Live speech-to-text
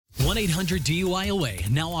1-800-DUI-AWAY,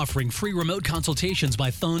 now offering free remote consultations by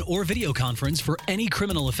phone or video conference for any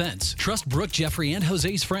criminal offense. Trust Brooke, Jeffrey, and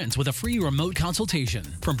Jose's friends with a free remote consultation.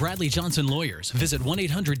 From Bradley Johnson Lawyers, visit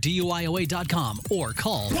 1-800-DUI-AWAY.com or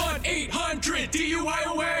call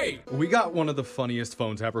 1-800-DUI-AWAY. We got one of the funniest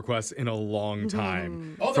phone tap requests in a long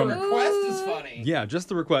time. Oh, the request is funny. Yeah, just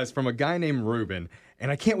the request from a guy named Ruben. And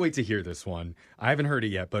I can't wait to hear this one. I haven't heard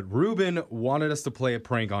it yet, but Ruben wanted us to play a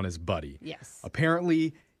prank on his buddy. Yes.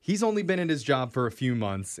 Apparently, he's only been in his job for a few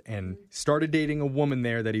months and started dating a woman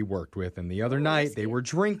there that he worked with. And the other night, they were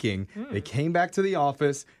drinking. They came back to the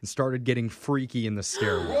office and started getting freaky in the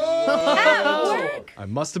stairwell. I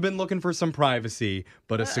must have been looking for some privacy,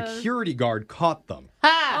 but a security guard caught them.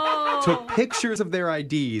 Took pictures of their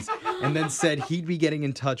IDs and then said he'd be getting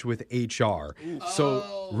in touch with HR.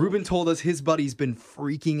 So Ruben told us his buddy's been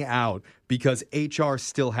freaking out because HR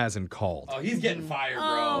still hasn't called. Oh, he's getting fired, bro.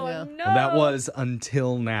 Oh, no. And that was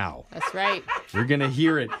until now. That's right. You're going to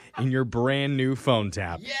hear it in your brand new phone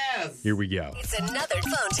tap. Yes. Here we go. It's another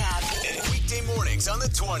phone tap. Weekday mornings on the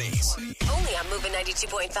 20s. Only on Moving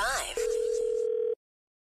 92.5.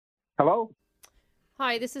 Hello?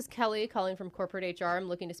 Hi, this is Kelly calling from corporate HR. I'm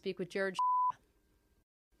looking to speak with Jared.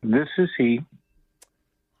 This is he.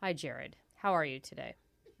 Hi, Jared. How are you today?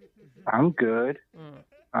 I'm good.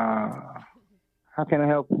 How can I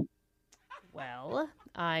help you? Well,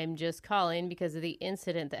 I'm just calling because of the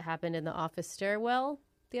incident that happened in the office stairwell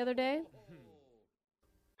the other day.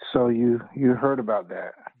 So you heard about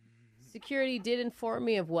that. Security did inform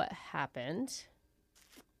me of what happened.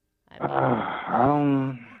 I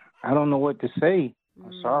don't know what to say.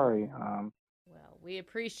 I'm sorry. Well, we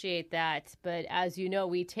appreciate that, but as you know,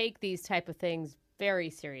 we take these type of things very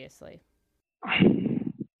seriously.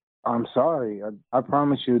 I'm sorry. I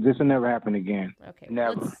promise you this will never happen again. Okay,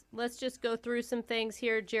 Never. let's just go through some things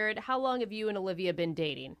here, Jared. How long have you and Olivia been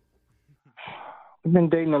dating? We've been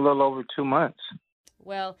dating a little over 2 months.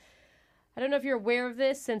 Well, I don't know if you're aware of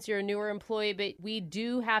this since you're a newer employee, but we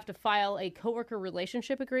do have to file a coworker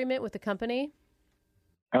relationship agreement with the company.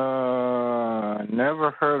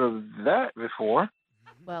 Never heard of that before.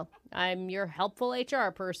 Well, I'm your helpful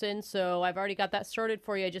HR person, so I've already got that started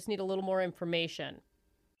for you. I just need a little more information.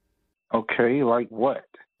 Okay, like what?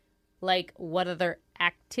 Like what other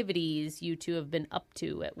activities you two have been up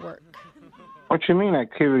to at work. What you mean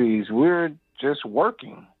activities? We're just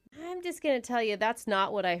working. I'm just going to tell you that's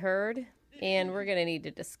not what I heard, and we're going to need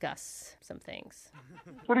to discuss some things.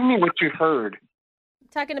 What do you mean what you heard?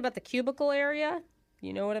 Talking about the cubicle area.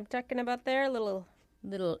 You know what I'm talking about there? Little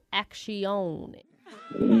action.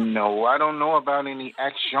 No, I don't know about any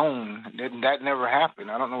action. That never happened.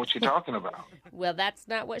 I don't know what you're talking about. Well, that's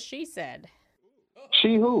not what she said.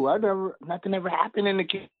 She who? Nothing ever happened in the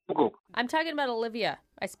cubicle. I'm talking about Olivia.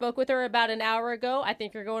 I spoke with her about an hour ago. I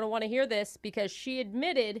think you're going to want to hear this because she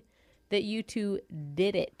admitted that you two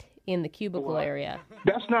did it in the cubicle area.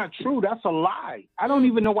 That's not true. That's a lie. I don't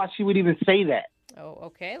even know why she would even say that. Oh,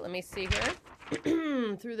 okay. Let me see here.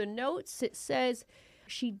 Through the notes, it says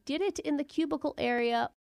she did it in the cubicle area.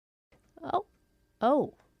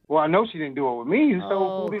 Oh. Well, I know she didn't do it with me,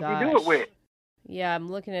 so who did you do it with? Yeah, I'm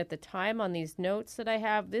looking at the time on these notes that I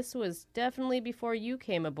have. This was definitely before you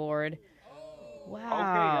came aboard.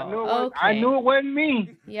 Wow. Okay, I knew it wasn't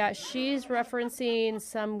me. Yeah, she's referencing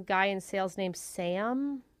some guy in sales named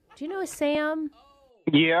Sam. Do you know a Sam?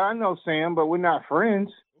 Yeah, I know Sam, but we're not friends.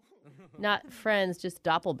 Not friends, just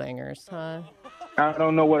doppelbangers, huh? I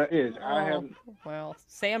don't know what it is. Well,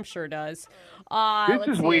 Sam sure does. This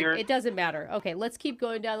is weird. It doesn't matter. Okay, let's keep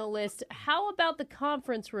going down the list. How about the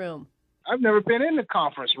conference room? I've never been in the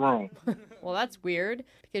conference room. Well, that's weird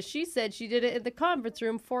because she said she did it in the conference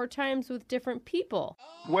room 4 times with different people.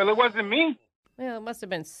 Well, it wasn't me. Well, it must have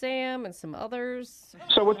been Sam and some others.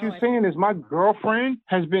 So what you're saying is my girlfriend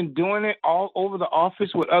has been doing it all over the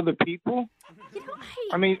office with other people? You know,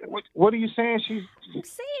 I mean, what are you saying? I'm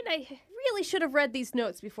saying I really should have read these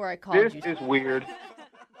notes before I called you. This is weird.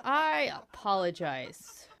 I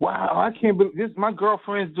apologize. Wow, I can't believe this. My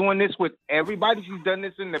girlfriend's doing this with everybody. She's done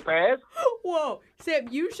this in the past. Whoa, Sam,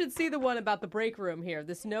 you should see the one about the break room here.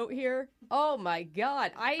 This note here. Oh, my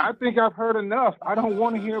God. I think I've heard enough. I don't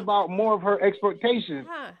want to hear about more of her exploitation.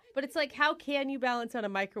 But it's like, how can you balance on a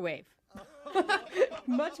microwave?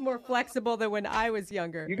 Much more flexible than when I was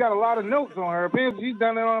younger. You got a lot of notes on her. She's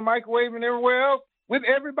done it on a microwave and everywhere else with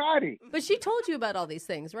everybody. But she told you about all these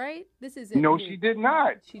things, right? This isn't No, new. she did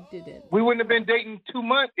not. She didn't. We wouldn't have been dating 2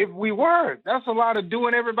 months if we were. That's a lot of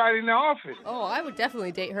doing everybody in the office. Oh, I would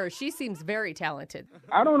definitely date her. She seems very talented.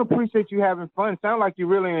 I don't appreciate you having fun. Sound like you're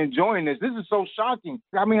really enjoying this. This is so shocking.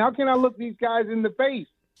 I mean, how can I look these guys in the face?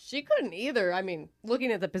 She couldn't either. I mean,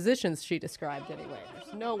 looking at the positions she described anyway,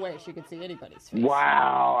 there's no way she could see anybody's face.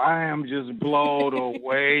 Wow, I am just blown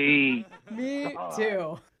away. Me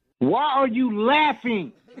too. Why are you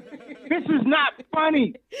laughing? This is not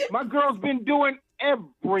funny. My girl's been doing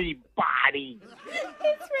everybody. It's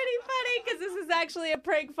pretty funny because this is actually a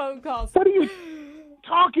prank phone call. What are you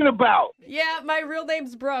talking about? Yeah, my real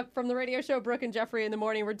name's Brooke from the radio show Brooke and Jeffrey in the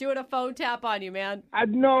Morning. We're doing a phone tap on you, man.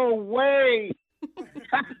 No way.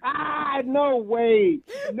 No way.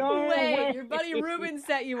 No way. Your buddy Ruben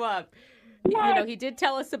set you up. What? You know, he did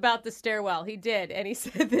tell us about the stairwell. He did. And he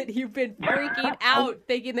said that you've been freaking out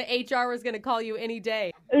thinking the HR was going to call you any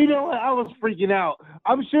day. You know what? I was freaking out.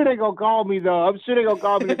 I'm sure they're going to call me, though. I'm sure they're going to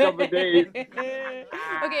call me in a couple of days.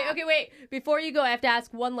 Okay, wait. Before you go, I have to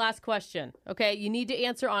ask one last question. Okay, you need to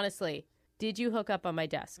answer honestly. Did you hook up on my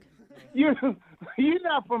desk? You're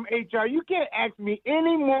not from HR. You can't ask me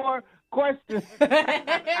any more questions.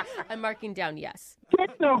 I'm marking down yes.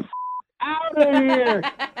 Get the out of here.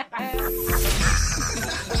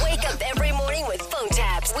 Wake up every morning with phone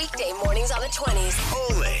taps. Weekday mornings on the 20s.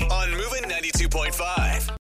 Only on Moving 92.5.